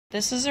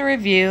This is a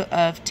review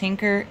of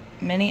TENKER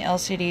Mini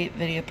LCD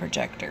Video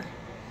Projector.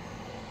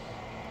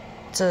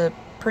 It's a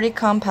pretty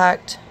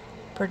compact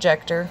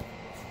projector.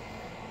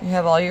 You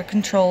have all your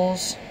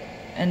controls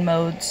and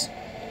modes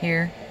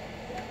here.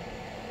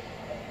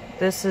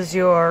 This is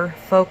your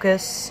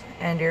focus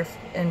and your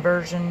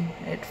inversion.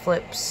 It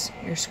flips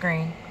your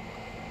screen.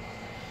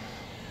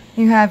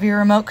 You have your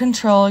remote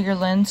control, your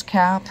lens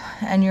cap,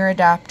 and your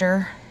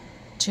adapter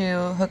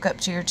to hook up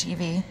to your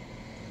TV.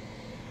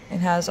 It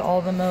has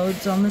all the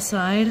modes on the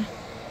side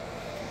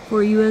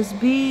for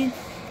USB,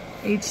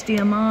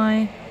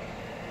 HDMI,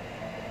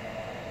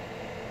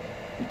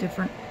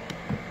 different.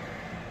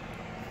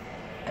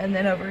 And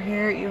then over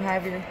here you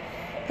have your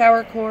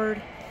power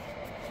cord.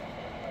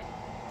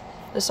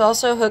 This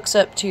also hooks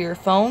up to your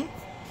phone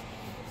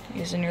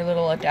using your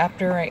little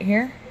adapter right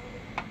here.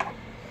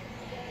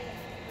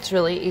 It's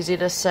really easy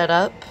to set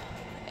up,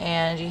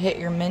 and you hit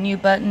your menu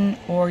button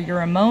or your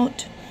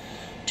remote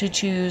to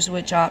choose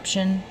which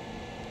option.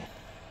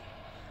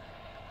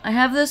 I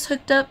have this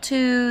hooked up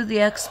to the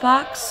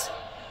Xbox,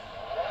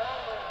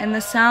 and the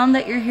sound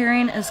that you're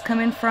hearing is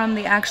coming from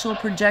the actual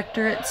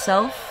projector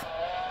itself.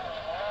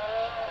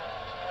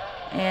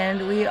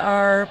 And we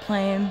are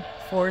playing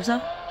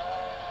Forza.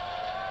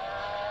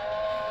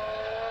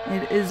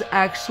 It is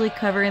actually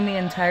covering the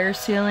entire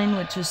ceiling,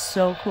 which is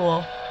so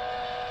cool.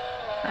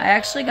 I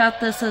actually got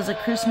this as a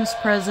Christmas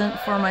present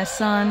for my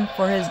son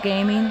for his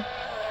gaming,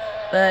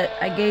 but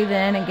I gave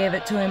in and gave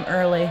it to him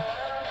early.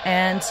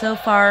 And so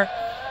far,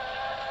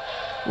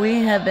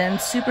 we have been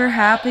super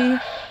happy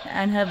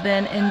and have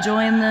been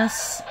enjoying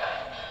this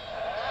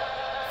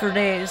for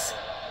days.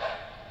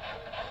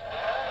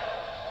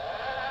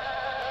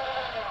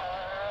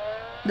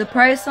 The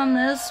price on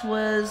this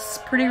was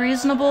pretty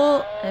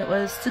reasonable. It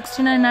was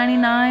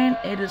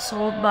 $69.99. It is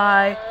sold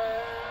by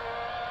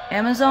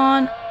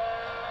Amazon.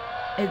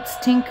 It's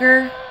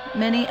TENKER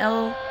Mini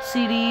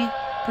LCD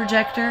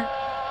Projector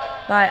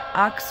by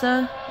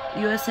OXA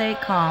USA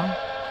COM.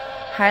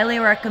 Highly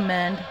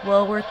recommend.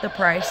 Well worth the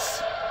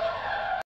price.